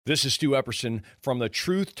This is Stu Epperson from the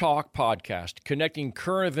Truth Talk podcast, connecting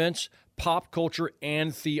current events, pop culture,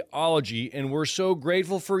 and theology, and we're so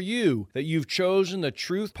grateful for you that you've chosen the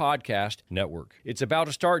Truth Podcast Network. It's about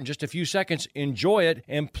to start in just a few seconds. Enjoy it,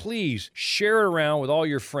 and please share it around with all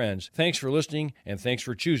your friends. Thanks for listening, and thanks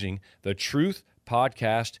for choosing the Truth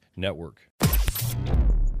Podcast Network.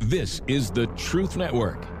 This is the Truth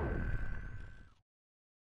Network.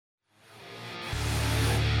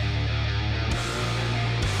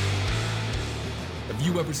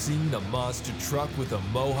 Have you ever seen a monster truck with a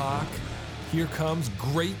Mohawk? Here comes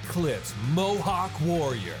Great Clips Mohawk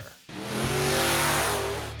Warrior.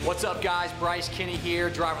 What's up, guys? Bryce Kenny here,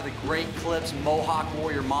 driver of the Great Clips Mohawk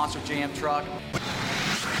Warrior Monster Jam truck.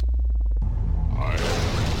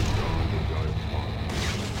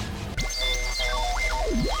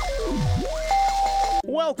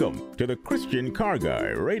 Welcome to the Christian Car Guy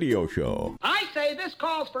Radio Show. I say this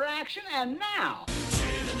calls for action, and now.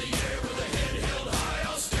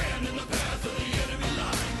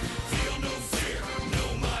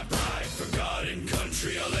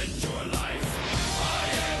 I'll end your life. I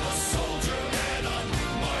am a soldier and I'm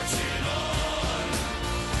marching on.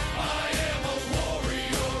 I am a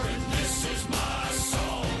warrior and this is my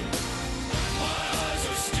song. My eyes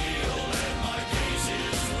are steel and my gaze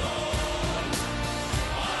is wrong.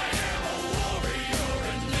 I am a warrior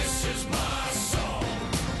and this is my song.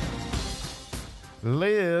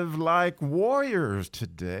 Live like warriors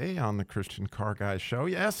today on the Christian Car Guy Show.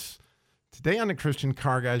 Yes. Today on the Christian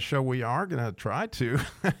Car Guy Show, we are going to try to,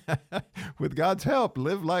 with God's help,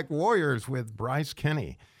 live like warriors with Bryce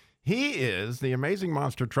Kenny. He is the amazing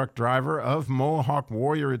monster truck driver of Mohawk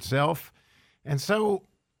Warrior itself. And so,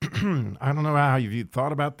 I don't know how you've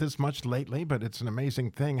thought about this much lately, but it's an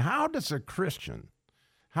amazing thing. How does a Christian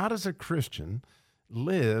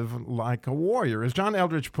live like a warrior? As John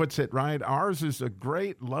Eldredge puts it, right, ours is a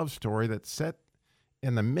great love story that's set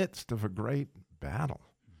in the midst of a great battle.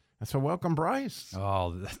 So welcome, Bryce.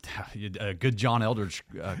 Oh, a good John Eldredge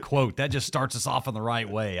quote. That just starts us off in the right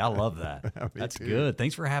way. I love that. That's too. Good.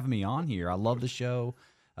 Thanks for having me on here. I love the show.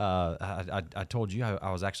 I told you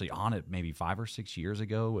I was actually on it maybe 5 or 6 years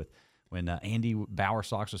ago when Andy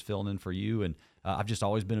Bowersox was filling in for you, and I've just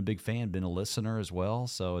always been a big fan, been a listener as well,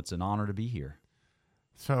 so it's an honor to be here.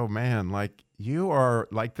 So, man, like you are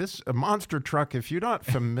like this a monster truck. If you're not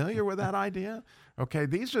familiar with that idea, okay,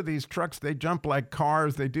 these are these trucks. They jump like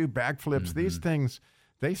cars. They do backflips. Mm-hmm. These things,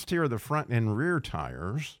 they steer the front and rear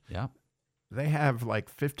tires. Yeah. They have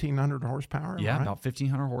like 1,500 horsepower. Yeah, right? about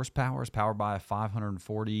 1,500 horsepower. It's powered by a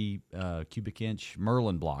 540 cubic inch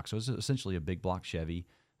Merlin block. So it's essentially a big block Chevy.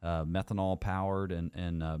 Methanol powered,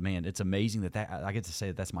 and man, it's amazing that I get to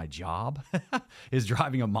say that's my job, is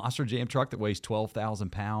driving a monster jam truck that weighs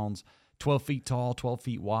 12,000 pounds, 12 feet tall, 12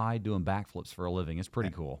 feet wide, doing backflips for a living. It's pretty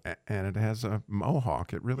cool. And it has a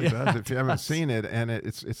Mohawk. It really does. If you haven't seen it, and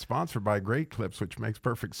it's sponsored by Great Clips, which makes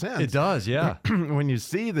perfect sense. It does, yeah. When you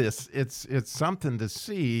see this, it's something to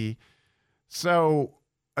see. So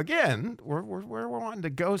again, we're wanting to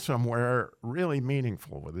go somewhere really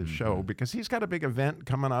meaningful with this show because he's got a big event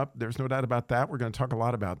coming up. There's no doubt about that. We're going to talk a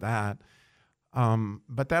lot about that.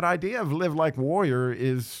 But that idea of live like warrior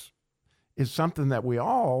is something that we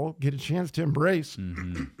all get a chance to embrace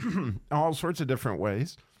all sorts of different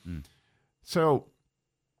ways. So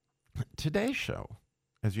today's show,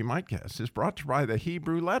 as you might guess, is brought to you by the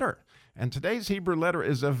Hebrew letter. And today's Hebrew letter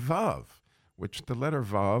is a Vav, which the letter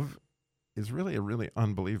Vav is really a really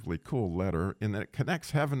unbelievably cool letter in that it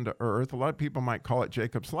connects heaven to earth. A lot of people might call it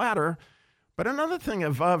Jacob's ladder. But another thing a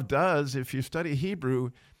Vav does, if you study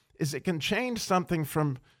Hebrew, is it can change something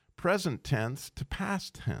from present tense to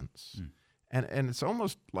past tense. And it's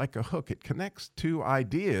almost like a hook. It connects two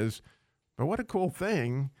ideas. But what a cool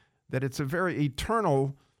thing that it's a very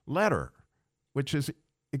eternal letter, which is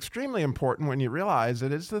extremely important when you realize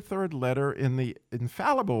it is the third letter in the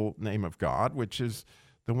infallible name of God, which is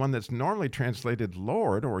the one that's normally translated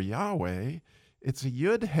Lord or Yahweh. It's a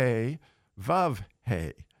Yud He Vav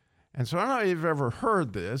He. And so I don't know if you've ever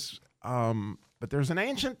heard this, but there's an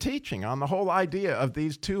ancient teaching on the whole idea of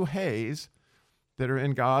these two He's that are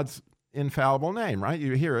in God's infallible name, right?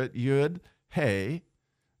 You hear it, Yud He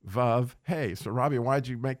Vav He. So Robby, why'd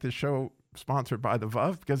you make this show sponsored by the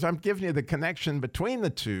Vav? Because I'm giving you the connection between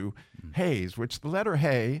the two He's, which the letter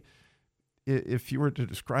He, if you were to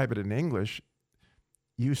describe it in English,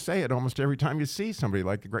 you say it almost every time you see somebody.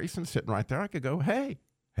 Like Grayson sitting right there, I could go, hey,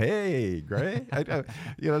 Gray.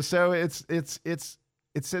 So it's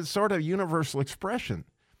a sort of universal expression.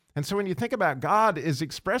 And so when you think about God is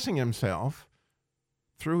expressing himself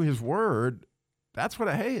through his word, that's what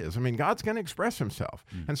a hey is. I mean, God's going to express himself.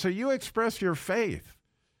 And so you express your faith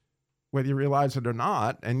whether you realize it or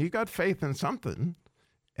not, and you got faith in something,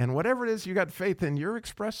 and whatever it is you got faith in, you're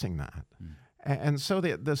expressing that. And so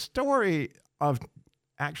the story of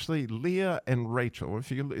actually Leah and Rachel,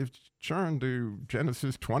 if you turn to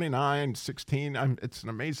Genesis 29:16, it's an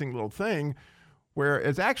amazing little thing where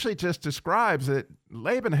it actually just describes that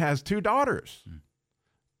Laban has 2 daughters.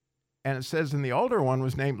 And it says, and the older one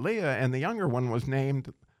was named Leah, and the younger one was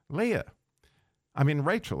named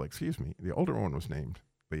Rachel, excuse me. The older one was named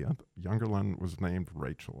Leah, the younger one was named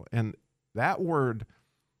Rachel. And that word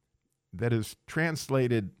that is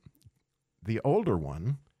translated the older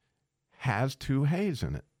one has 2 hays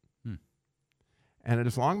in it. And it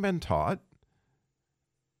has long been taught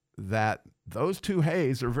that those 2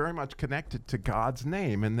 hays are very much connected to God's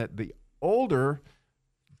name, and that the older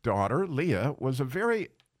daughter, Leah, was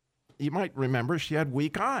you might remember, she had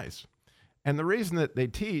weak eyes. And the reason that they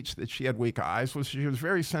teach that she had weak eyes was she was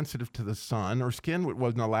very sensitive to the sun. Her skin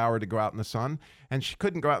wouldn't allow her to go out in the sun, and she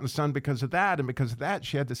couldn't go out in the sun because of that. And because of that,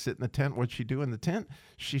 she had to sit in the tent. What'd she do in the tent?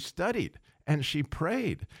 She studied, and she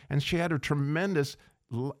prayed, and she had a tremendous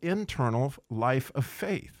internal life of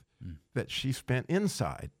faith that she spent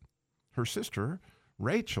inside. Her sister,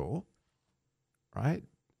 Rachel, right?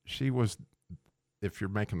 She was, if you're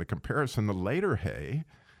making the comparison, the later hay.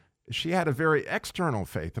 She had a very external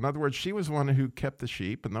faith. In other words, she was one who kept the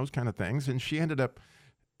sheep and those kind of things. And she ended up,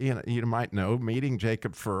 you might know, meeting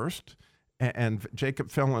Jacob first. And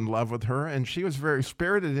Jacob fell in love with her. And she was a very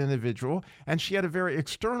spirited individual. And she had a very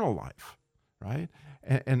external life, right?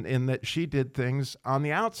 And in that she did things on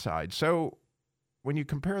the outside. So when you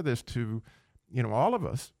compare this to, all of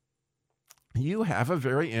us, you have a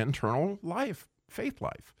very internal life, faith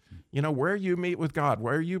life. Where you meet with God,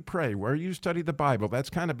 where you pray, where you study the Bible, that's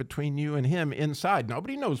kind of between you and him inside.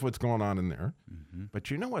 Nobody knows what's going on in there,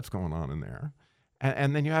 but you know what's going on in there.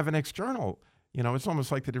 And then you have an external, it's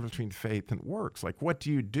almost like the difference between faith and works. Like, what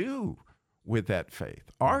do you do with that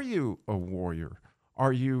faith? Are you a warrior?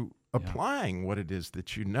 Are you applying what it is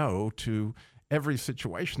that you know to every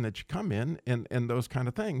situation that you come in and those kind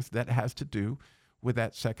of things that has to do with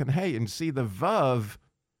that second hay? And see, the Vav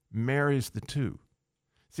marries the 2.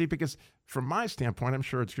 See, because from my standpoint, I'm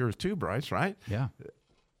sure it's yours too, Bryce, right? Yeah.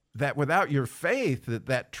 That without your faith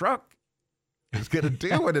that truck is going to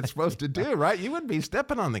do what it's supposed to do, right? You wouldn't be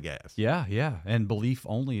stepping on the gas. Yeah, yeah. And belief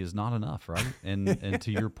only is not enough, right? And to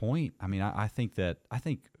your point, I think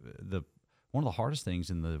one of the hardest things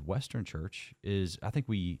in the Western church is I think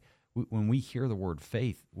when we hear the word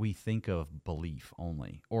faith, we think of belief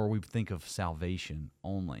only, or we think of salvation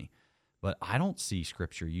only. But I don't see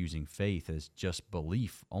Scripture using faith as just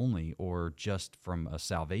belief only, or just from a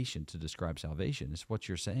salvation to describe salvation. It's what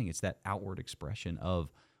you're saying. It's that outward expression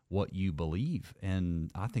of what you believe.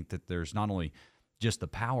 And I think that there's not only just the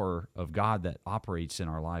power of God that operates in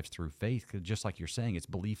our lives through faith, just like you're saying, it's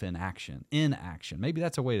belief in action. In action. Maybe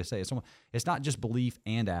that's a way to say it. It's not just belief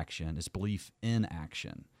and action, it's belief in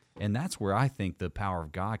action. And that's where I think the power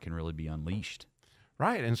of God can really be unleashed.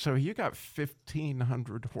 Right, and so you got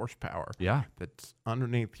 1,500 horsepower. Yeah. That's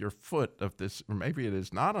underneath your foot of this, or maybe it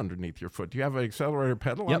is not underneath your foot. Do you have an accelerator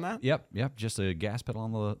pedal on that? Yep. Just a gas pedal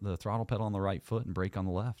on the throttle pedal on the right foot and brake on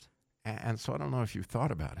the left. And so I don't know if you've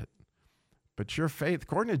thought about it, but your faith,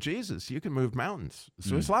 according to Jesus, you can move mountains.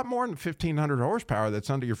 So it's a lot more than 1,500 horsepower that's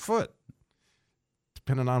under your foot,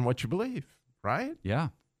 depending on what you believe, right? Yeah.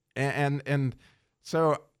 And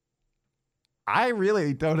so I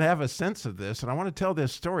really don't have a sense of this, and I want to tell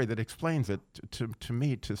this story that explains it to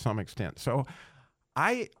me to some extent. So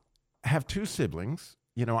I have 2 siblings.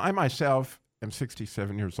 I myself am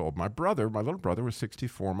 67 years old. My little brother was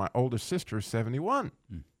 64. My oldest sister is 71.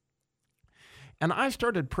 And I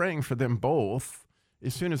started praying for them both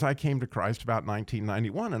as soon as I came to Christ about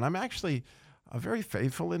 1991. And I'm actually very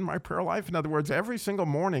faithful in my prayer life. In other words, every single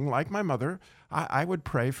morning, like my mother, I would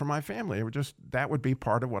pray for my family. That would be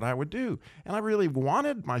part of what I would do. And I really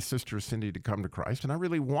wanted my sister Cindy to come to Christ, and I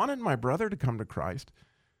really wanted my brother to come to Christ.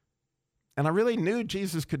 And I really knew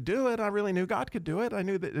Jesus could do it. I really knew God could do it. I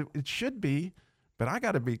knew that it should be. But I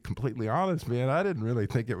got to be completely honest, man. I didn't really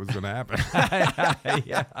think it was going to happen.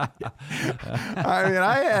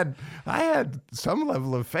 I had some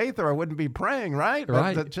level of faith, or I wouldn't be praying, right?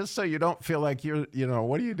 Right. But just so you don't feel like you're,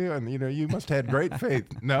 what are you doing? You must have had great faith.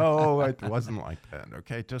 No, it wasn't like that.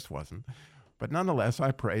 Okay, it just wasn't. But nonetheless,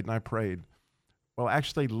 I prayed and I prayed. Well,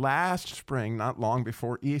 actually, last spring, not long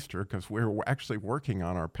before Easter, because we're actually working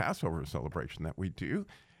on our Passover celebration that we do,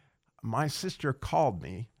 my sister called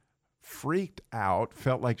me, freaked out,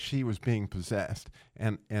 felt like she was being possessed,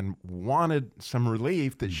 and wanted some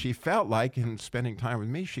relief that she felt like in spending time with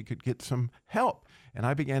me, she could get some help. And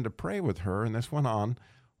I began to pray with her, and this went on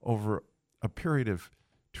over a period of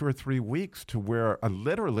 2 or 3 weeks to where I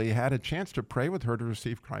literally had a chance to pray with her to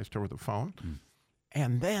receive Christ over the phone.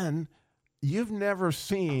 And then you've never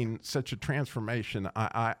seen such a transformation.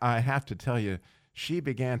 I have to tell you, she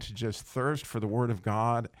began to just thirst for the Word of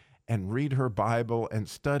God and read her Bible and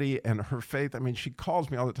study and her faith. I mean, she calls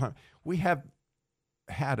me all the time. We have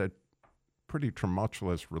had a pretty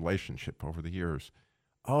tumultuous relationship over the years.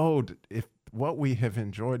 Oh, if what we have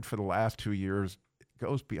enjoyed for the last 2 years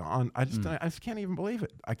goes beyond, I just can't even believe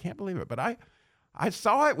it. I can't believe it. But I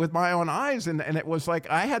saw it with my own eyes, and it was like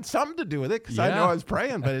I had something to do with it because I know I was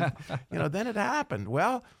praying. But then it happened.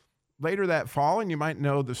 Well, later that fall, and you might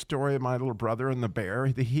know the story of my little brother and the bear.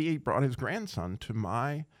 He brought his grandson to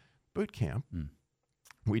my boot camp.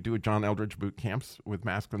 We do John Eldredge boot camps with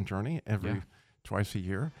Masculine Journey twice a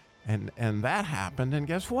year, and that happened. And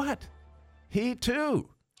guess what? He too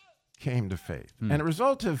came to faith. And a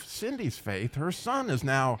result of Cindy's faith, her son has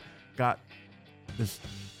now got this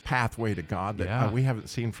pathway to God that we haven't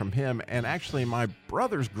seen from him. And actually, my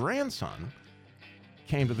brother's grandson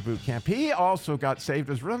came to the boot camp. He also got saved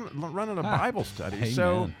as running a Bible study. Amen.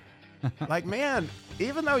 So, man,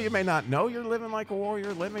 even though you may not know you're living like a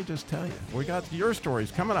warrior, let me just tell you, we got your stories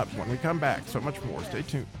coming up when we come back. So much more. Stay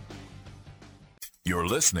tuned. You're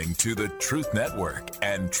listening to the Truth Network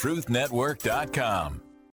and truthnetwork.com.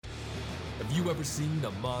 Have you ever seen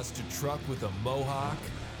a monster truck with a Mohawk?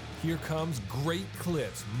 Here comes Great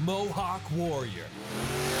Clips Mohawk Warrior.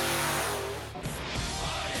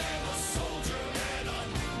 I am a soldier and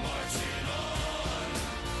I'm marching on.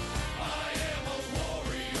 I am a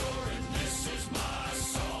warrior and this is my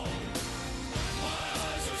song. My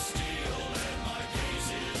eyes are steel and my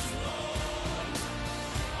gaze is long.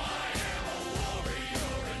 I am a warrior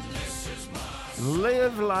and this is my song.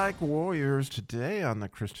 Live like warriors today on the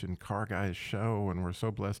Christian Car Guys show, and we're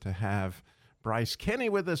so blessed to have Bryce Kenny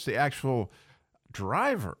with us, the actual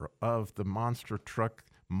driver of the monster truck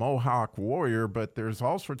Mohawk Warrior. But there's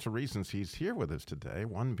all sorts of reasons he's here with us today,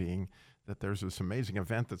 one being that there's this amazing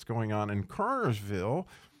event that's going on in Kernersville,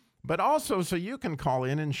 but also so you can call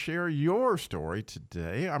in and share your story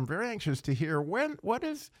today. I'm very anxious to hear what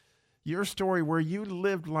is your story where you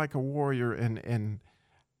lived like a warrior and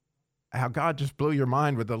how God just blew your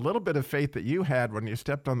mind with a little bit of faith that you had when you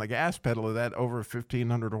stepped on the gas pedal of that over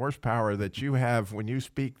 1,500 horsepower that you have when you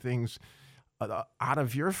speak things out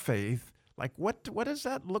of your faith. Like, what does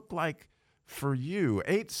that look like for you?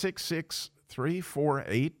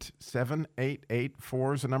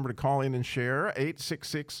 866-348-7884 is the number to call in and share.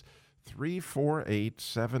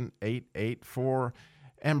 866-348-7884.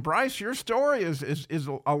 And Bryce, your story is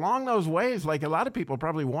along those ways. Like a lot of people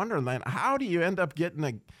probably wondering, then, how do you end up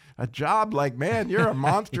getting a job like, man, you're a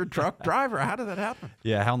monster truck driver? How did that happen?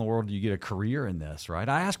 Yeah, how in the world do you get a career in this, right?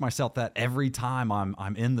 I ask myself that every time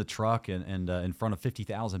I'm in the truck and in front of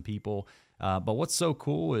 50,000 people. But what's so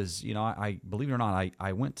cool is, I believe it or not,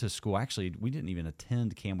 I went to school. Actually, we didn't even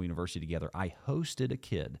attend Campbell University together. I hosted a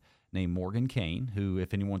kid named Morgan Kane, who,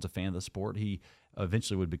 if anyone's a fan of the sport, he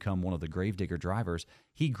eventually would become one of the Gravedigger drivers.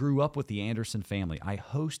 He grew up with the Anderson family. I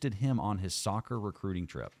hosted him on his soccer recruiting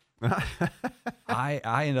trip. I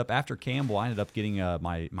ended up, after Campbell, I ended up getting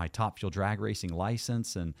my Top Fuel drag racing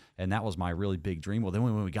license, and that was my really big dream. Well, then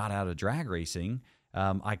when we got out of drag racing,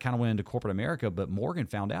 I kind of went into corporate America, but Morgan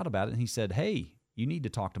found out about it, and he said, hey, you need to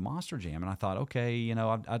talk to Monster Jam. And I thought, okay,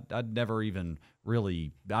 I'd never even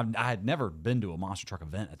really, I had never been to a monster truck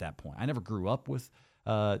event at that point. I never grew up with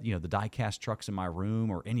the die-cast trucks in my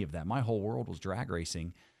room or any of that. My whole world was drag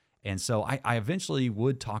racing. And so I eventually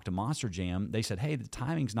would talk to Monster Jam. They said, hey, the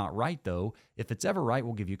timing's not right, though. If it's ever right,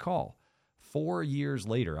 we'll give you a call. 4 years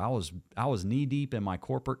later, I was knee-deep in my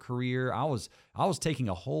corporate career. I was taking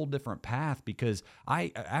a whole different path because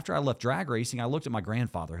after I left drag racing, I looked at my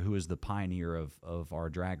grandfather, who is the pioneer of our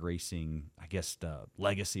drag racing, I guess,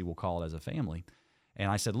 legacy, we'll call it, as a family. And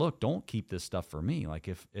I said, look, don't keep this stuff for me. Like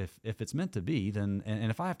if it's meant to be, then,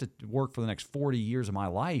 and if I have to work for the next 40 years of my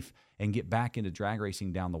life and get back into drag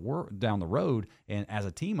racing down the road, and as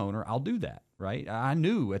a team owner, I'll do that, right? I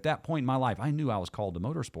knew at that point in my life, I knew I was called to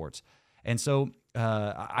motorsports. And so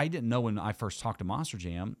I didn't know when I first talked to Monster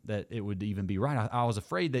Jam that it would even be right. I was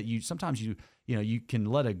afraid that sometimes you can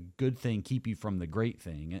let a good thing keep you from the great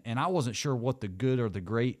thing. And I wasn't sure what the good or the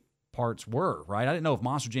great parts were, right? I didn't know if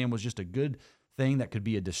Monster Jam was just a good thing that could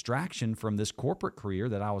be a distraction from this corporate career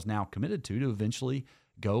that I was now committed to eventually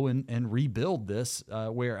go and rebuild this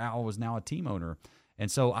where I was now a team owner.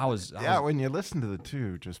 And so when you listen to the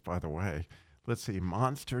two, just by the way, let's see,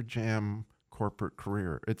 Monster Jam corporate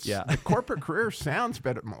career. The corporate career sounds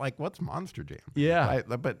better. Like, what's Monster Jam? Yeah. Right?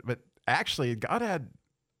 But actually, God had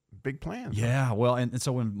big plans. Yeah, well, and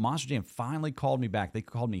so when Monster Jam finally called me back, they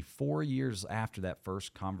called me 4 years after that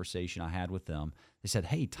first conversation I had with them. They said,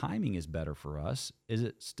 hey, timing is better for us. Is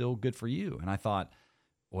it still good for you? And I thought,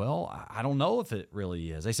 well, I don't know if it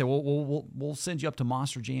really is. They said, well, we'll send you up to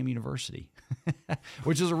Monster Jam University,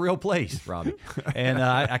 which is a real place, Robby. And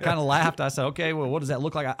I kind of laughed. I said, okay, well, what does that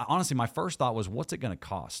look like? Honestly, my first thought was, what's it going to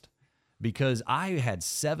cost? Because I had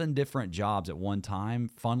 7 different jobs at one time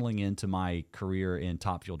funneling into my career in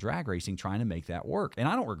Top Fuel drag racing, trying to make that work. And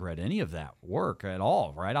I don't regret any of that work at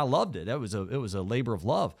all, right? I loved it. It was a labor of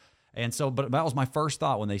love. And so, but that was my first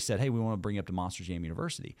thought when they said, hey, we want to bring you up to Monster Jam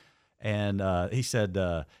University. And he said,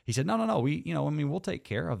 no, we'll take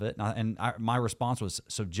care of it. My response was,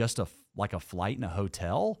 so just like a flight and a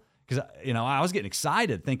hotel? Because, I was getting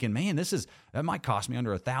excited thinking, man, that might cost me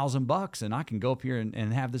under $1,000 and I can go up here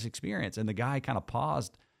and have this experience. And the guy kind of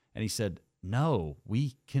paused and he said, no,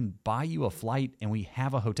 we can buy you a flight and we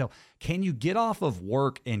have a hotel. Can you get off of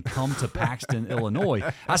work and come to Paxton, Illinois?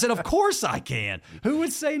 I said, of course I can. Who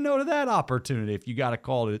would say no to that opportunity if you got a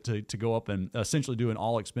call to go up and essentially do an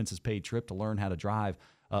all expenses paid trip to learn how to drive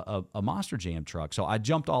a Monster Jam truck? So I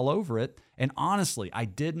jumped all over it. And honestly, I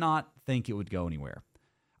did not think it would go anywhere.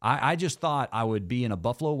 I just thought I would be in a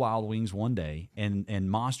Buffalo Wild Wings one day and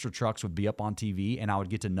monster trucks would be up on TV and I would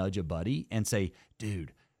get to nudge a buddy and say,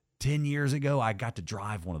 dude, 10 years ago, I got to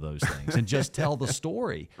drive one of those things and just tell the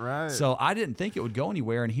story. Right. So I didn't think it would go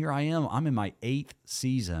anywhere. And here I am. I'm in my 8th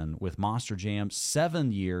season with Monster Jam,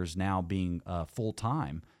 7 years now being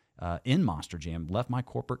full-time in Monster Jam. Left my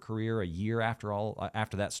corporate career a year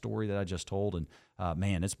after that story that I just told. And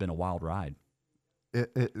man, it's been a wild ride.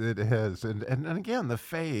 It has. And again, the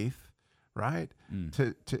faith, right,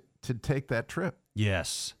 to take that trip.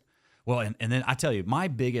 Yes. Well, and then I tell you, my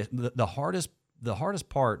biggest, the hardest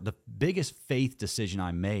part, the biggest faith decision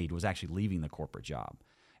I made was actually leaving the corporate job.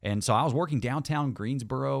 And so I was working downtown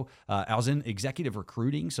Greensboro. I was in executive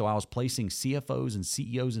recruiting, so I was placing CFOs and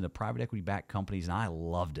CEOs into private equity-backed companies, and I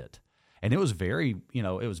loved it. And it was very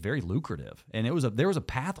lucrative. And there was a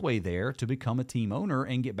pathway there to become a team owner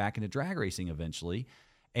and get back into drag racing eventually.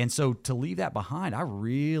 And so to leave that behind, I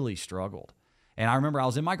really struggled. And I remember I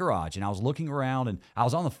was in my garage and I was looking around and I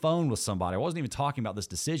was on the phone with somebody. I wasn't even talking about this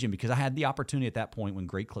decision because I had the opportunity at that point when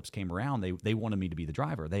Great Clips came around. They wanted me to be the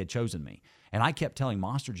driver. They had chosen me. And I kept telling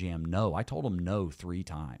Monster Jam no. I told them no 3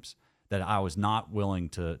 times, that I was not willing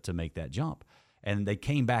to make that jump. And they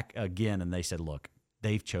came back again and they said, look,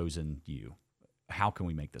 they've chosen you. How can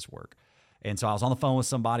we make this work? And so I was on the phone with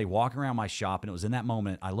somebody walking around my shop, and it was in that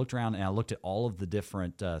moment I looked around and I looked at all of the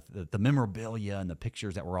different the memorabilia and the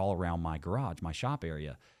pictures that were all around my garage, my shop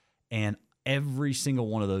area. And every single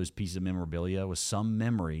one of those pieces of memorabilia was some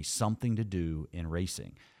memory, something to do in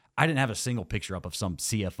racing. I didn't have a single picture up of some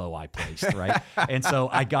CFO I placed, right? And so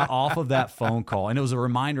I got off of that phone call, and it was a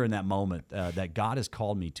reminder in that moment that God has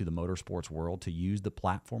called me to the motorsports world to use the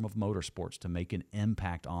platform of motorsports to make an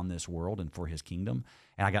impact on this world and for his kingdom.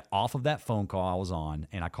 And I got off of that phone call I was on,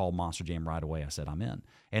 and I called Monster Jam right away. I said, I'm in.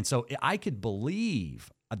 And so I could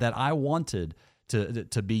believe that I wanted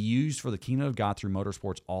to be used for the kingdom of God through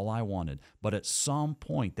motorsports, all I wanted. But at some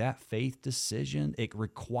point, that faith decision, it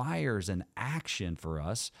requires an action for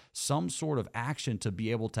us, some sort of action to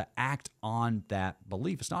be able to act on that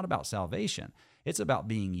belief. It's not about salvation. It's about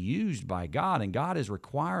being used by God, and God is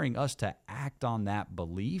requiring us to act on that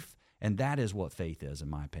belief, and that is what faith is, in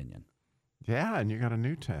my opinion. Yeah, and you got a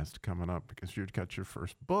new test coming up because you've got your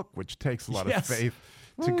first book, which takes a lot Yes. of faith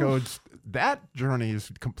to go. That journey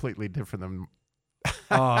is completely different than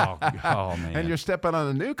Oh, man. And you're stepping on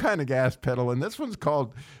a new kind of gas pedal, and this one's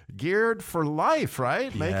called Geared for Life,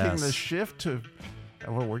 right? Yes. Making the shift to,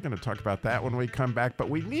 well, we're going to talk about that when we come back, but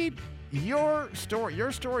we need your story.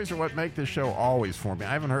 Your stories are what make this show always for me.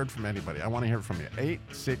 I haven't heard from anybody. I want to hear from you.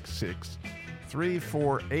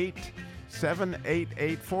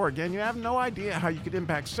 866-348-7884. Again, you have no idea how you could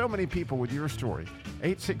impact so many people with your story.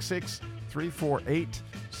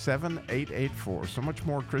 866-348-7884. So much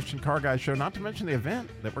more Christian Car Guy Show, not to mention the event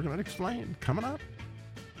that we're going to explain coming up.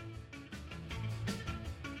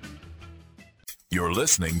 You're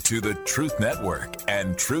listening to the Truth Network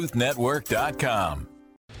and truthnetwork.com.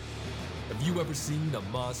 Have you ever seen a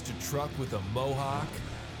monster truck with a Mohawk?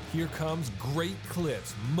 Here comes Great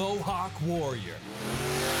Clips Mohawk Warrior.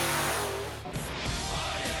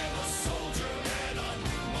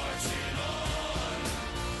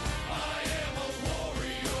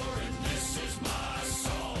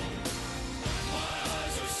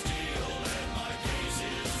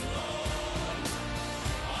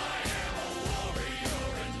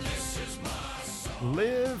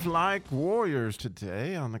 Live like warriors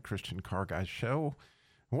today on the Christian Car Guy Show.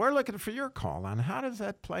 We're looking for your call on how does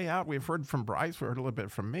that play out. We've heard from Bryce, we heard a little bit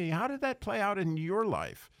from me. How did that play out in your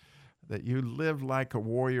life? That you live like a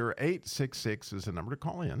warrior. 866 is the number to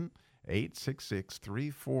call in.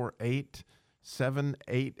 866-348-7884,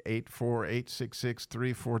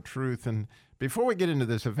 866-34-TRUTH. And before we get into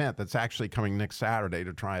this event that's actually coming next Saturday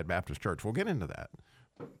to Triad Baptist Church, we'll get into that.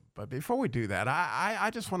 But before we do that, I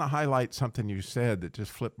just want to highlight something you said that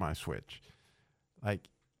just flipped my switch. Like,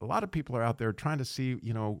 a lot of people are out there trying to see,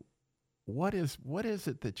 what is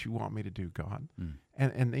it that you want me to do, God?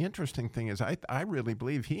 And the interesting thing is I really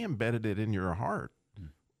believe he embedded it in your heart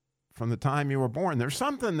from the time you were born. There's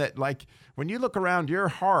something that, like, when you look around your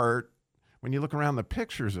heart, when you look around the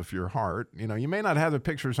pictures of your heart, you may not have the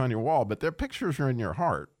pictures on your wall, but their pictures are in your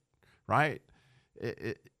heart, right?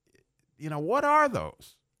 What are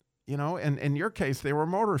those? And in your case, they were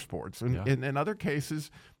motorsports. And in other cases,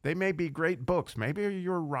 they may be great books. Maybe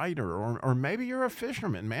you're a writer, or maybe you're a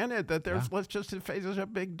fisherman, man. Let's just say there's a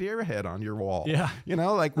big deer head on your wall. Yeah.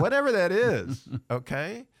 Like whatever that is,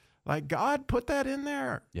 okay? Like God put that in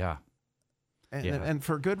there. Yeah. And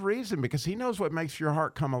for good reason, because he knows what makes your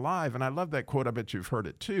heart come alive. And I love that quote. I bet you've heard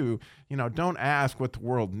it too. Don't ask what the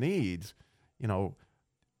world needs,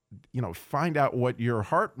 find out what your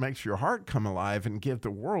heart makes your heart come alive and give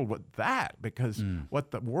the world because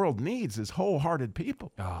what the world needs is wholehearted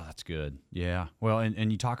people. Oh, that's good. Yeah. Well,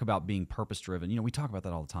 and you talk about being purpose driven. We talk about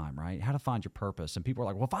that all the time, right? How to find your purpose. And people are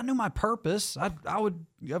like, well, if I knew my purpose, I would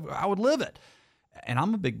live it. And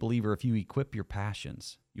I'm a big believer, if you equip your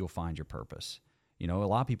passions, you'll find your purpose. A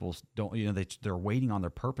lot of people don't, they're waiting on their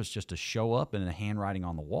purpose just to show up in a handwriting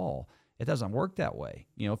on the wall. It doesn't work that way.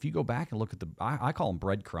 If you go back and look at I call them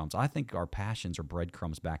breadcrumbs. I think our passions are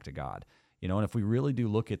breadcrumbs back to God. And if we really do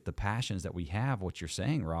look at the passions that we have, what you're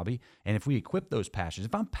saying, Robby, and if we equip those passions,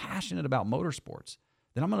 if I'm passionate about motorsports,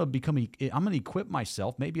 then I'm going to equip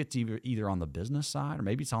myself. Maybe it's either on the business side or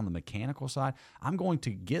maybe it's on the mechanical side. I'm going to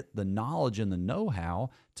get the knowledge and the know-how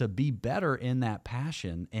to be better in that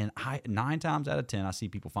passion. And 9 times out of 10, I see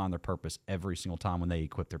people find their purpose every single time when they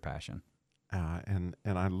equip their passion. And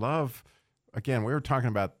I love, again, we were talking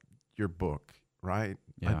about your book, right?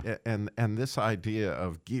 Yeah. And this idea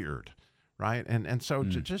of geared, right? And so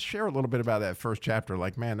just share a little bit about that first chapter.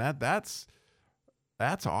 Like, man, that's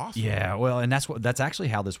awesome. Yeah, well, and that's actually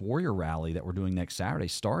how this Warrior Rally that we're doing next Saturday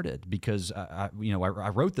started. Because I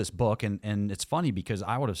wrote this book, and it's funny because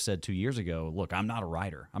I would have said 2 years ago, look, I'm not a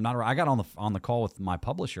writer. I got on the call with my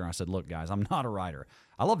publisher, and I said, look, guys, I'm not a writer.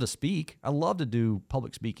 I love to speak. I love to do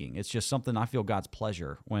public speaking. It's just something I feel God's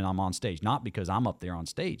pleasure when I'm on stage, not because I'm up there on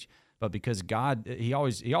stage, but because God, he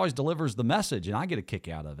always delivers the message, and I get a kick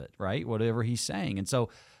out of it, right? Whatever he's saying, and so.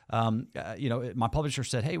 My publisher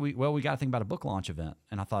said, hey, we got to think about a book launch event.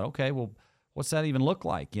 And I thought, okay, well, what's that even look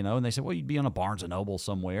like? And they said, well, you'd be on a Barnes & Noble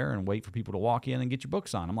somewhere and wait for people to walk in and get your book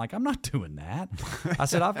signed. I'm like, I'm not doing that. I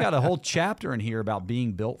said, I've got a whole chapter in here about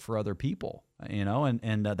being built for other people,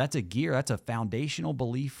 and that's a foundational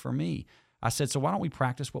belief for me. I said, so why don't we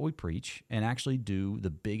practice what we preach and actually do the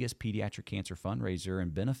biggest pediatric cancer fundraiser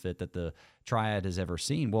and benefit that the Triad has ever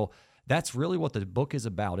seen? Well, that's really what the book is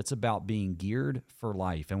about. It's about being geared for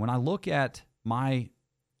life. And when I look at my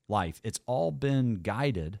life, it's all been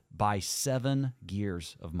guided by 7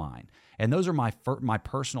 gears of mine. And those are my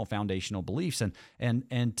personal foundational beliefs.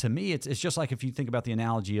 And to me, it's just like if you think about the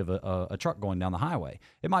analogy of a truck going down the highway.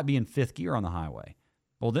 It might be in 5th gear on the highway.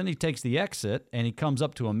 Well, then he takes the exit and he comes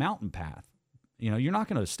up to a mountain path. You're not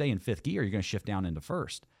going to stay in 5th gear. You're going to shift down into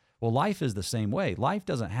 1st. Well, life is the same way. Life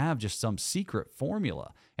doesn't have just some secret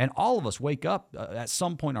formula. And all of us wake up at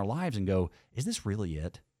some point in our lives and go, is this really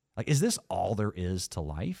it? Like, is this all there is to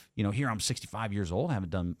life? Here I'm 65 years old. I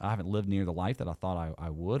haven't lived near the life that I thought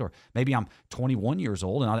I would. Or maybe I'm 21 years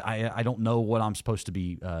old and I don't know what I'm supposed to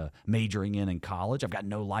be majoring in college. I've got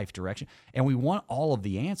no life direction. And we want all of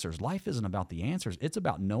the answers. Life isn't about the answers. It's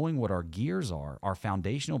about knowing what our gears are, our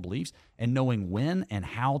foundational beliefs, and knowing when and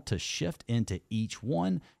how to shift into each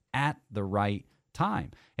one at the right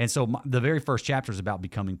time. And so the very first chapter is about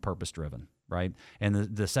becoming purpose-driven, right? And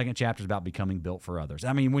the second chapter is about becoming built for others.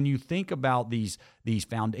 I mean, when you think about these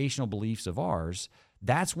foundational beliefs of ours,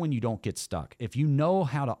 that's when you don't get stuck. If you know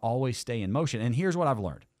how to always stay in motion, and here's what I've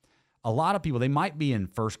learned. A lot of people, they might be in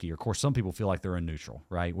 1st gear. Of course, some people feel like they're in neutral,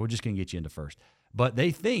 right? We're just going to get you into 1st. But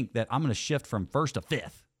they think that I'm going to shift from 1st to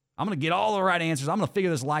 5th. I'm going to get all the right answers. I'm going to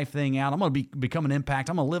figure this life thing out. I'm going to become an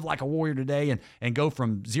impact. I'm going to live like a warrior today and go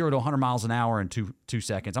from 0 to 100 miles an hour in two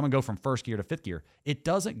seconds. I'm going to go from 1st gear to 5th gear. It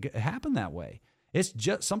doesn't happen that way. It's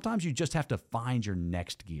just sometimes you just have to find your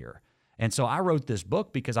next gear. And so I wrote this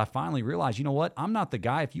book because I finally realized, you know what? I'm not the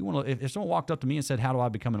guy. If someone walked up to me and said, how do I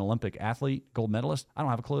become an Olympic athlete, gold medalist? I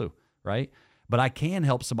don't have a clue, right? But I can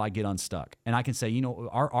help somebody get unstuck. And I can say, you know,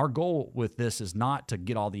 our goal with this is not to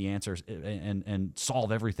get all the answers and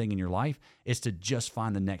solve everything in your life. It's to just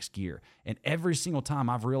find the next gear. And every single time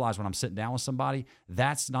I've realized when I'm sitting down with somebody,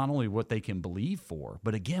 that's not only what they can believe for,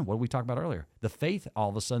 but again, what we talked about earlier, the faith all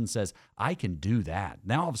of a sudden says, I can do that.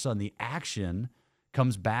 Now all of a sudden the action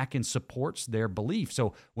comes back and supports their belief.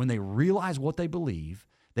 So when they realize what they believe,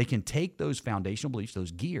 they can take those foundational beliefs,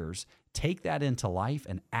 those gears, take that into life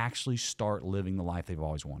and actually start living the life they've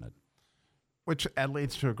always wanted. Which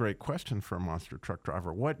leads to a great question for a monster truck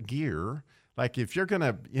driver. What gear, like if you're going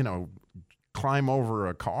to, you know, climb over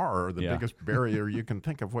a car or the biggest barrier you can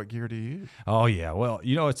think of, what gear do you use? Oh, yeah. Well,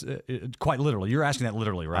 you know, it's quite literally. You're asking that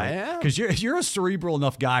literally, right? I am. Because you're a cerebral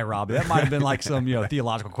enough guy, Robbie. That might have been like some, you know,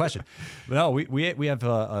 theological question. But no, we have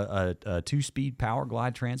a 2-speed power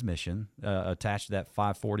glide transmission attached to that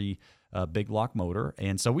 540 big block motor.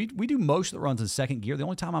 And so we do most of the runs in second gear. The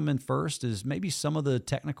only time I'm in first is maybe some of the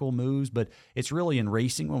technical moves, but it's really in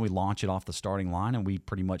racing when we launch it off the starting line and we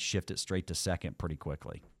pretty much shift it straight to second pretty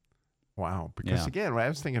quickly. Wow. Because again, what I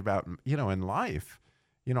was thinking about, you know, in life,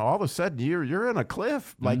 you know, all of a sudden you're in a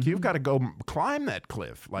cliff, like you've got to go climb that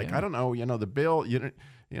cliff. Like, I don't know, you know, the bill,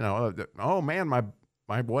 oh man,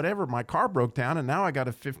 my car broke down and now I got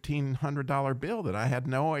a $1,500 bill that I had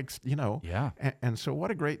no, Yeah. And so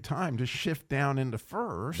what a great time to shift down into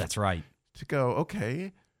first. That's right. To go,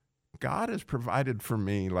 okay, God has provided for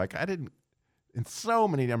me. Like I didn't, in so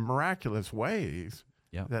many miraculous ways.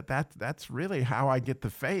 Yeah, that's really how I get the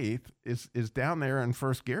faith is down there in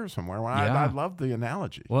first gear somewhere. I love the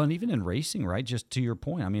analogy. Well, and even in racing, right? Just to your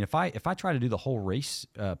point, I mean, if I try to do the whole race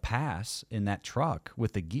pass in that truck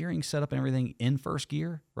with the gearing set up and everything in first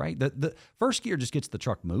gear, right? The first gear just gets the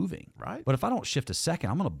truck moving, right? But if I don't shift a second,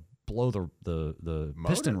 I'm going to blow the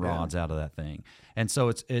piston rods out of that thing. And so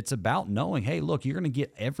it's about knowing, hey, look, you're going to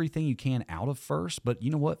get everything you can out of first, but you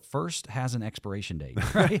know what? First has an expiration date,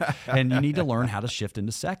 right? And you need to learn how to shift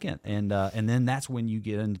into second. And then that's when you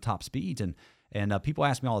get into top speeds. And people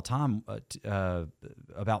ask me all the time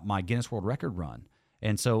about my Guinness World Record run.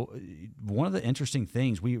 And so one of the interesting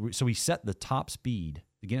things, we set the top speed,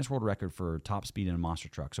 the Guinness World Record for top speed in a monster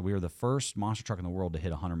truck. So we were the first monster truck in the world to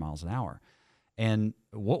hit 100 miles an hour. And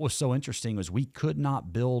what was so interesting was we could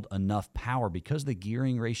not build enough power because of the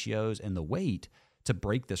gearing ratios and the weight to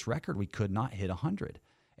break this record. We could not hit 100.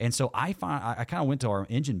 And so I kind of went to our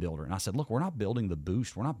engine builder and I said, look, we're not building the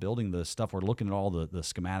boost. We're not building the stuff. We're looking at all the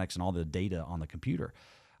schematics and all the data on the computer.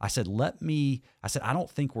 I said, I don't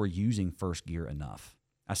think we're using first gear enough.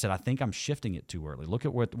 I said, I think I'm shifting it too early. Look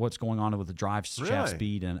at what's going on with the drive shaft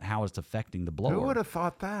speed and how it's affecting the blower. Who would have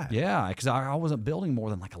thought that? Yeah, because I wasn't building more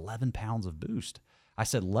than like 11 pounds of boost. I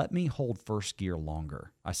said, let me hold first gear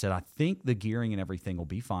longer. I said, I think the gearing and everything will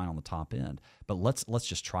be fine on the top end, but let's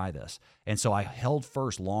just try this. And so I held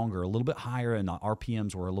first longer, a little bit higher, and the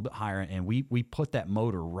RPMs were a little bit higher, and we put that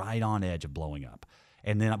motor right on edge of blowing up.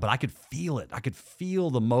 But I could feel it. I could feel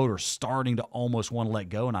the motor starting to almost want to let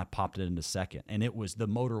go, and I popped it into second. And the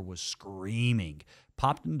motor was screaming.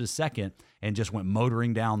 Popped into second and just went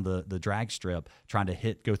motoring down the drag strip, trying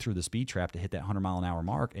to go through the speed trap to hit that 100-mile-an-hour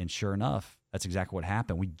mark. And sure enough, that's exactly what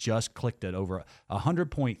happened. We just clicked it over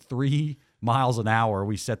 100.3 miles an hour.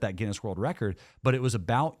 We set that Guinness World Record, but it was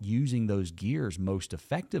about using those gears most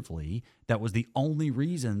effectively. That was the only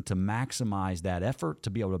reason to maximize that effort to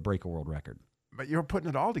be able to break a world record. But you're putting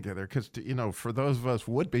it all together because, for those of us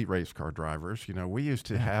would-be race car drivers, we used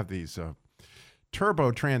to have these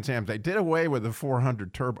turbo Trans Ams. They did away with the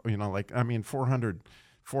 400 turbo, 400,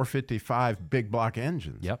 455 big block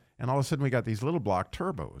engines. Yep. And all of a sudden we got these little block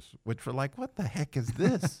turbos, which were like, what the heck is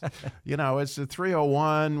this? It's a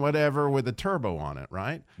 301, whatever, with a turbo on it,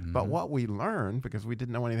 right? Mm-hmm. But what we learned, because we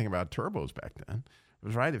didn't know anything about turbos back then,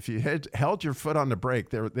 was right. If you held your foot on the brake,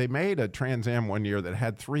 they made a Trans Am one year that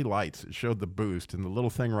had 3 lights. It showed the boost and the little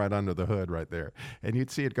thing right under the hood right there. And you'd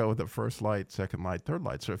see it go with the first light, second light, third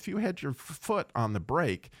light. So if you had your foot on the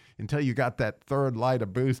brake until you got that third light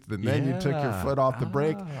of boost, and then you took your foot off the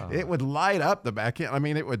brake, it would light up the back end. I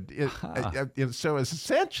mean, so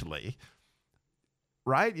essentially,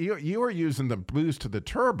 right, you were using the boost to the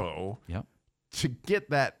turbo to get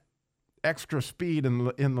that extra speed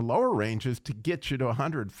in the lower ranges to get you to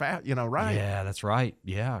 100 fast, right? Yeah, that's right.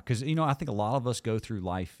 Yeah, because, I think a lot of us go through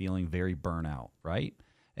life feeling very burnout, right?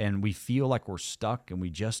 and we feel like we're stuck and we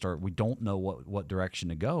don't know what direction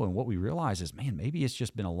to go. And what we realize is, man, maybe it's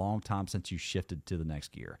just been a long time since you shifted to the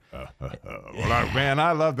next gear. Man,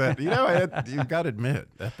 I love that. You know, you've got to admit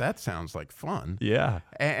that sounds like fun. Yeah.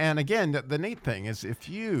 And again, the neat thing is if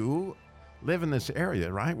you live in this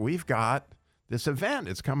area, right, we've got this event.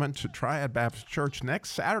 It's coming to Triad Baptist Church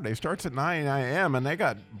next Saturday. Starts at 9 a.m. and they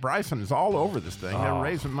got Bryson's all over this thing. They're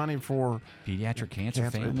raising money for pediatric cancer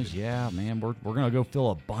families. Yeah, man, we're going to go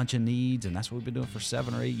fill a bunch of needs, and that's what we've been doing for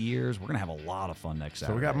 7 or 8 years. We're going to have a lot of fun next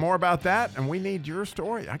Saturday. So we got more about that, and we need your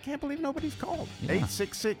story. I can't believe nobody's called.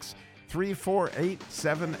 866-348-7884.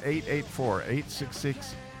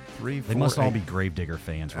 866 They must all be Gravedigger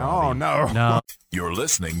fans, Robby. Oh, no. You're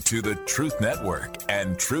listening to the Truth Network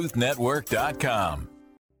and truthnetwork.com.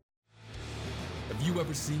 Have you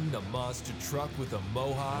ever seen a monster truck with a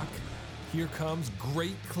Mohawk? Here comes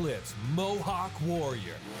Great Clips Mohawk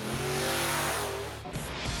Warrior.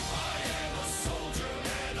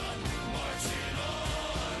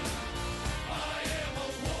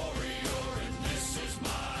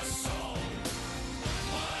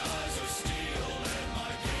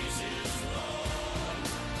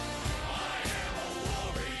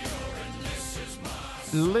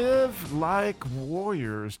 Live like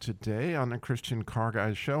warriors today on the Christian Car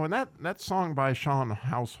Guys show. And that song by Sean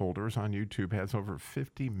Householders on YouTube has over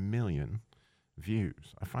 50 million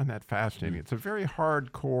views. I find that fascinating. It's a very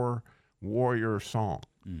hardcore warrior song.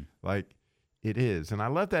 Like it is. And I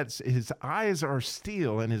love that his eyes are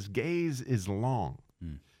steel and his gaze is long.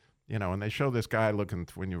 You know, and they show this guy looking,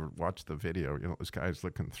 when you watch the video, you know, this guy's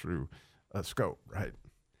looking through a scope, right?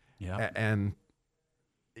 Yeah. And,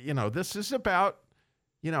 you know, this is about,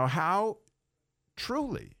 you know, how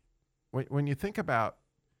truly, when you think about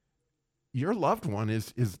your loved one,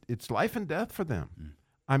 it's life and death for them.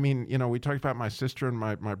 I mean, you know, we talked about my sister and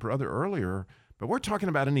my brother earlier, but we're talking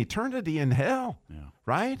about an eternity in hell,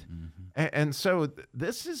 right? And so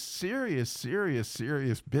this is serious, serious,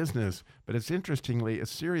 serious business, but it's interestingly a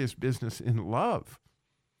serious business in love.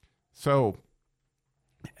 So,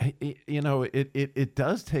 you know, it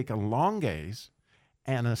does take a long gaze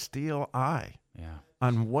and a steel eye.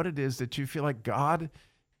 On what it is that you feel like God,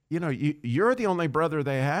 you know, you're the only brother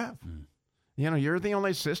they have. You know, you're the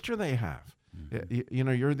only sister they have. You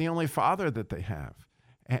know, you're the only father that they have.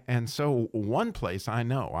 And so one place I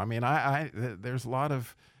know, I mean, there's a lot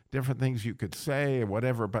of different things you could say or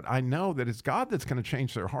whatever, but I know that it's God that's going to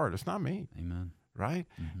change their heart. It's not me. Amen. Right?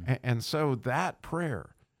 And so that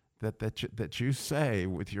prayer that you say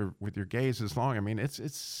with your gaze is long, I mean, it's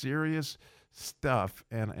serious stuff.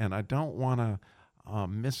 And I don't want to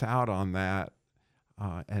miss out on that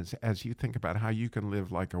as you think about how you can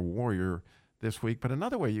live like a warrior this week. But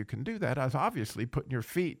another way you can do that is obviously putting your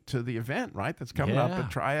feet to the event, right? That's coming up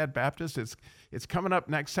at Triad Baptist. It's coming up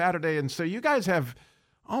next Saturday. And so you guys have,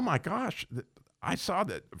 oh my gosh, I saw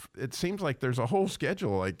that. It seems like there's a whole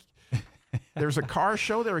schedule. Like there's a car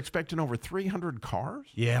show. They're expecting over 300 cars.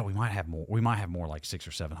 Yeah, we might have more. We might have more, like 600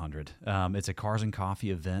 or 700. It's a Cars and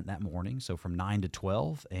Coffee event that morning. So from 9 to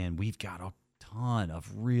 12, and we've got a ton of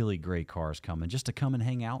really great cars coming just to come and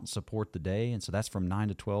hang out and support the day. And so that's from 9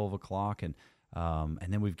 to 12 o'clock. And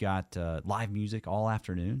then we've got live music all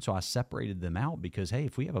afternoon. So I separated them out because, hey,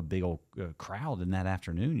 if we have a big old crowd in that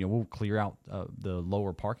afternoon, you know, we'll clear out the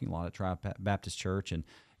lower parking lot at Triad Baptist Church and,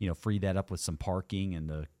 you know, free that up with some parking. And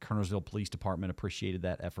the Kernersville Police Department appreciated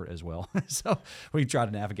that effort as well. So we try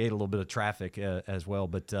to navigate a little bit of traffic as well.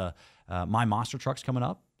 But my monster truck's coming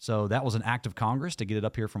up. So that was an act of Congress to get it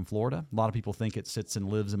up here from Florida. A lot of people think it sits and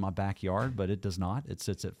lives in my backyard, but it does not. It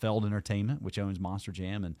sits at Feld Entertainment, which owns Monster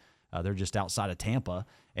Jam, and they're just outside of Tampa.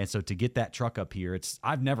 And so to get that truck up here,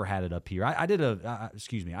 I've never had it up here. I did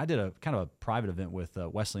a kind of a private event with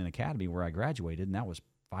Wesleyan Academy where I graduated, and that was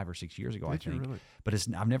 5 or 6 years ago, I think. Really? But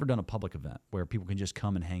I've never done a public event where people can just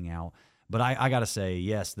come and hang out. But I got to say,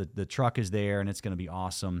 yes, the truck is there, and it's going to be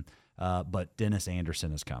awesome. But Dennis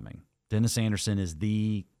Anderson is coming. Dennis Anderson is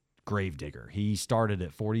the gravedigger. He started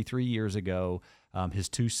it 43 years ago. His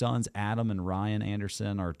two sons, Adam and Ryan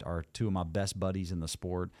Anderson, are two of my best buddies in the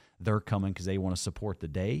sport. They're coming because they want to support the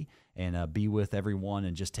day and be with everyone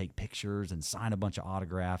and just take pictures and sign a bunch of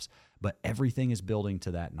autographs. But everything is building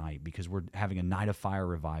to that night because we're having a Night of Fire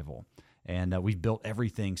revival. And we've built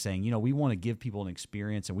everything saying, you know, we want to give people an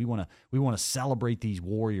experience, and we want to celebrate these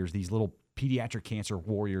warriors, these little pediatric cancer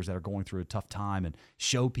warriors that are going through a tough time, and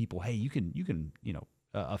show people, hey, you can you know,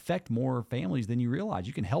 affect more families than you realize.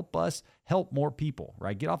 You can help us help more people,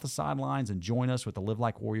 right? Get off the sidelines and join us with the Live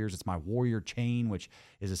Like Warriors. It's my warrior chain, which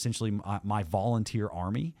is essentially my volunteer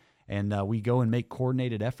army. And we go and make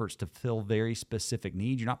coordinated efforts to fill very specific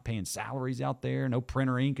needs. You're not paying salaries out there. No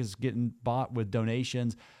printer ink is getting bought with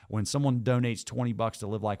donations. When someone donates $20 to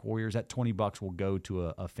Live Like Warriors, that $20 will go to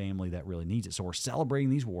a family that really needs it. So we're celebrating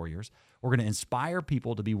these warriors. We're going to inspire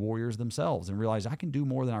people to be warriors themselves and realize I can do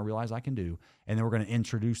more than I realize I can do. And then we're going to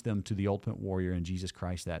introduce them to the ultimate warrior in Jesus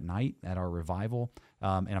Christ that night at our revival.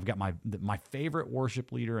 And I've got my favorite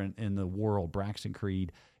worship leader in the world, Braxton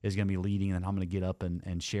Creed, is going to be leading, and I'm going to get up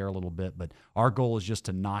and share a little bit. But our goal is just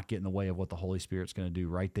to not get in the way of what the Holy Spirit's going to do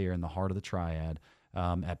right there in the heart of the Triad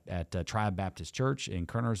at Triad Baptist Church in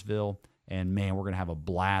Kernersville. And, man, we're going to have a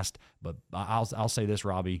blast. But I'll say this,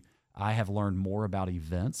 Robby. I have learned more about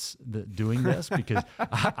events doing this because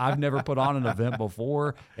I've never put on an event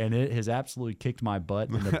before, and it has absolutely kicked my butt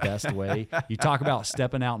in the best way. You talk about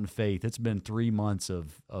stepping out in faith. It's been 3 months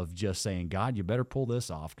of just saying, God, you better pull this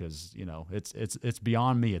off because, it's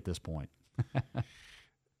beyond me at this point.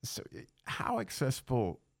 So how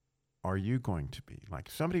accessible are you going to be? Like,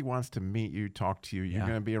 somebody wants to meet you, talk to you. You're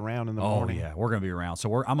going to be around in the morning? Oh, yeah. We're going to be around.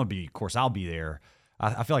 So I'm going to be, of course, I'll be there.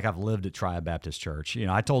 I feel like I've lived at Triad Baptist Church.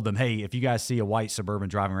 I told them, hey, if you guys see a white Suburban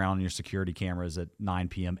driving around on your security cameras at 9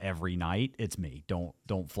 p.m. every night, it's me.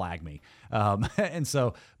 Don't flag me. And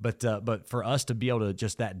so, but for us to be able to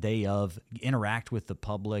just that day of interact with the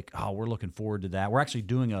public, we're looking forward to that. We're actually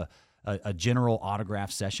doing a general autograph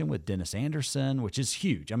session with Dennis Anderson, which is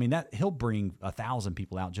huge. I mean, that he'll bring 1,000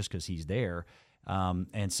 people out just because he's there.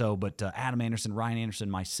 But Adam Anderson, Ryan Anderson,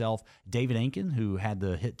 myself, David Ankin, who had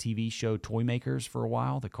the hit TV show Toy Makers for a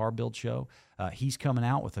while, the car build show, he's coming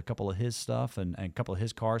out with a couple of his stuff and a couple of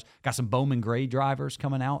his cars. Got some Bowman Gray drivers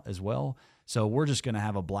coming out as well. So we're just going to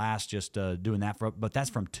have a blast just doing that. But that's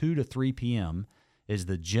from 2 to 3 p.m. is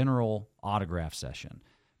the general autograph session.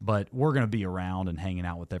 But we're going to be around and hanging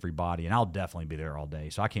out with everybody, and I'll definitely be there all day.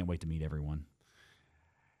 So I can't wait to meet everyone.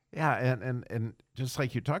 Yeah, and just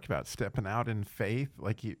like you talked about, stepping out in faith,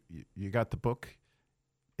 like you got the book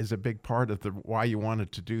is a big part of the why you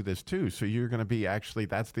wanted to do this too. So you're going to be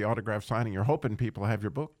that's the autograph signing. You're hoping people have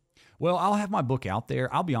your book. Well, I'll have my book out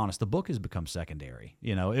there. I'll be honest, the book has become secondary.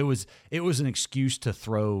 It was an excuse to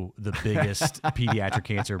throw the biggest pediatric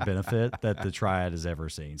cancer benefit that the Triad has ever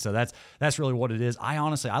seen. So that's really what it is. I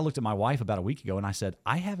looked at my wife about a week ago and I said,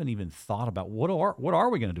 I haven't even thought about what are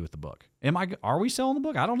we going to do with the book? Are we selling the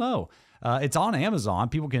book? I don't know. It's on Amazon.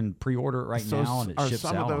 People can pre-order it right now, and it ships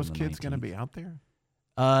out. Are some of those on the kids 19th. going to be out there?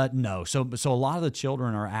 No. So a lot of the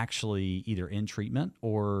children are actually either in treatment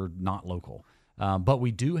or not local. But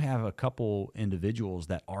we do have a couple individuals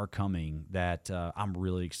that are coming that I'm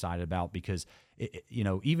really excited about because,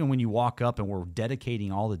 even when you walk up and we're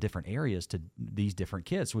dedicating all the different areas to these different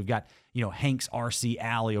kids. So we've got, Hank's RC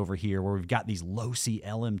Alley over here where we've got these Losi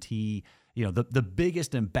LMT, the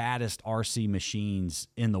biggest and baddest RC machines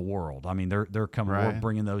in the world. I mean, they're coming. Right. We're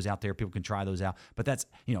bringing those out there. People can try those out. But that's,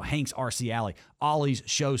 Hank's RC Alley. Ollie's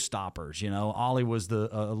Showstoppers. Ollie was the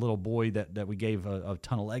little boy that we gave a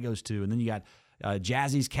ton of Legos to. And then you got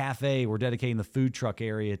Jazzy's Cafe. We're dedicating the food truck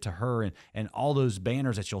area to her, and all those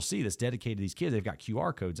banners that you'll see that's dedicated to these kids, they've got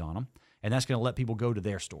QR codes on them, and that's going to let people go to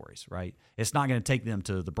their stories, right? It's not going to take them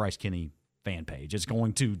to the Bryce Kenny fan page. It's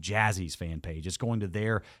going to Jazzy's fan page. It's going to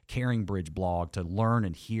their Caring Bridge blog to learn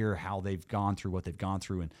and hear how they've gone through what they've gone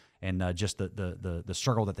through and just the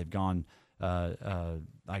struggle that they've gone.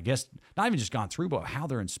 I guess not even just gone through, but how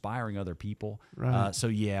they're inspiring other people. Right. So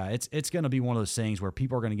yeah, it's going to be one of those things where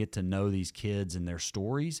people are going to get to know these kids and their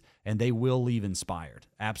stories, and they will leave inspired.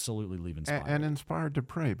 Absolutely leave inspired. And inspired to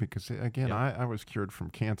pray because, again, yep. I was cured from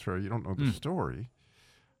cancer. You don't know the story,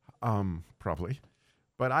 probably.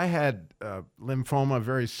 But I had lymphoma, a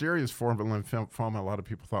very serious form of lymphoma a lot of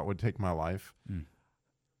people thought would take my life.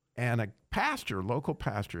 And a local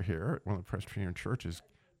pastor here at one of the Presbyterian churches,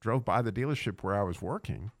 drove by the dealership where I was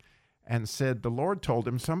working and said the Lord told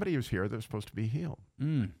him somebody was here that was supposed to be healed.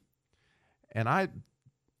 And I,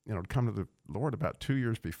 come to the Lord about 2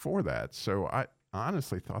 years before that. So I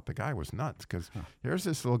honestly thought the guy was nuts because here's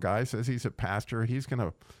this little guy, says he's a pastor. He's going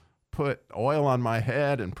to put oil on my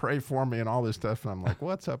head and pray for me and all this stuff. And I'm like,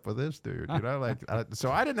 what's up with this dude? So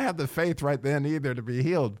I didn't have the faith right then either to be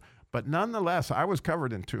healed. But nonetheless, I was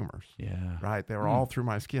covered in tumors. Yeah. Right? They were all through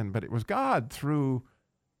my skin. But it was God through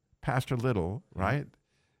Pastor Little, right?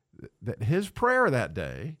 That his prayer that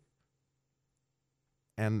day,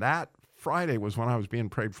 and that Friday was when I was being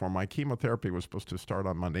prayed for. My chemotherapy was supposed to start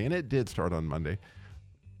on Monday, and it did start on Monday,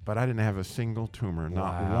 but I didn't have a single tumor,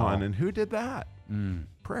 not one. And who did that?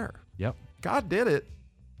 Prayer. Yep. God did it,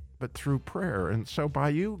 but through prayer. And so by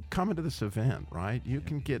you coming to this event, right, you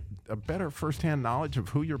can get a better firsthand knowledge of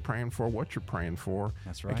who you're praying for, what you're praying for.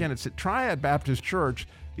 That's right. Again, it's at Triad Baptist Church.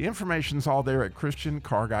 The information's all there at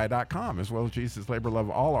ChristianCarGuy.com, as well as Jesus Labor Love,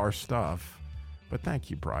 all our stuff. But thank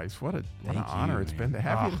you, Bryce. What an honor it's been to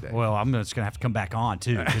have you today. Well, I'm just going to have to come back on,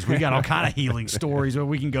 too, because we got all kind of healing stories that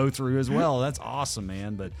we can go through as well. That's awesome,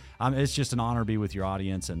 man. But it's just an honor to be with your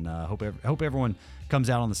audience, and hope everyone comes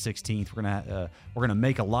out on the 16th. We're gonna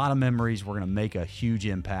make a lot of memories. We're going to make a huge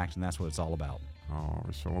impact, and that's what it's all about. Oh,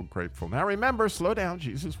 we're so grateful. Now, remember, slow down.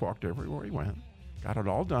 Jesus walked everywhere he went. Got it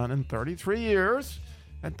all done in 33 years.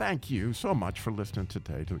 And thank you so much for listening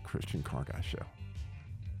today to the Christian Car Guy Show.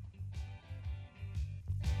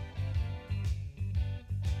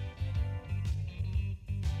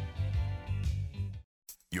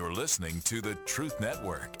 You're listening to the Truth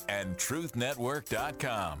Network and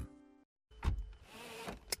truthnetwork.com.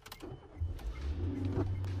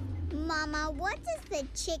 Mama, what does the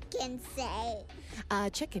chicken say?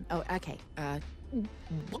 Chicken. Oh, okay. And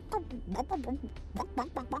wolf?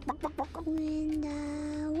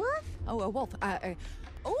 Oh, a wolf.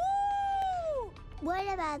 Ooh!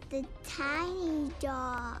 What about the tiny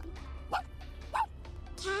dog?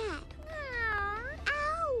 Cat?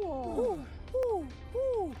 Owl? Ooh.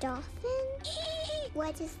 Dolphin?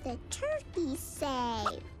 What does the turkey say?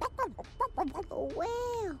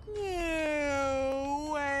 Whale?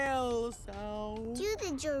 Whale sound. Do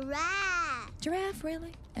the giraffe. Giraffe,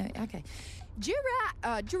 really? Okay. Giraffe.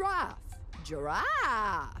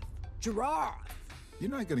 You're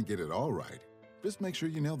not going to get it all right. Just make sure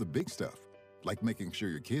you nail the big stuff, like making sure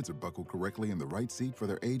your kids are buckled correctly in the right seat for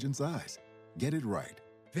their age and size. Get it right.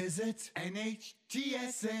 Visit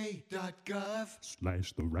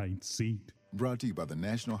NHTSA.gov/the right seat. Brought to you by the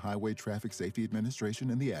National Highway Traffic Safety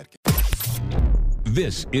Administration and the Ad.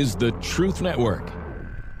 This is the Truth Network.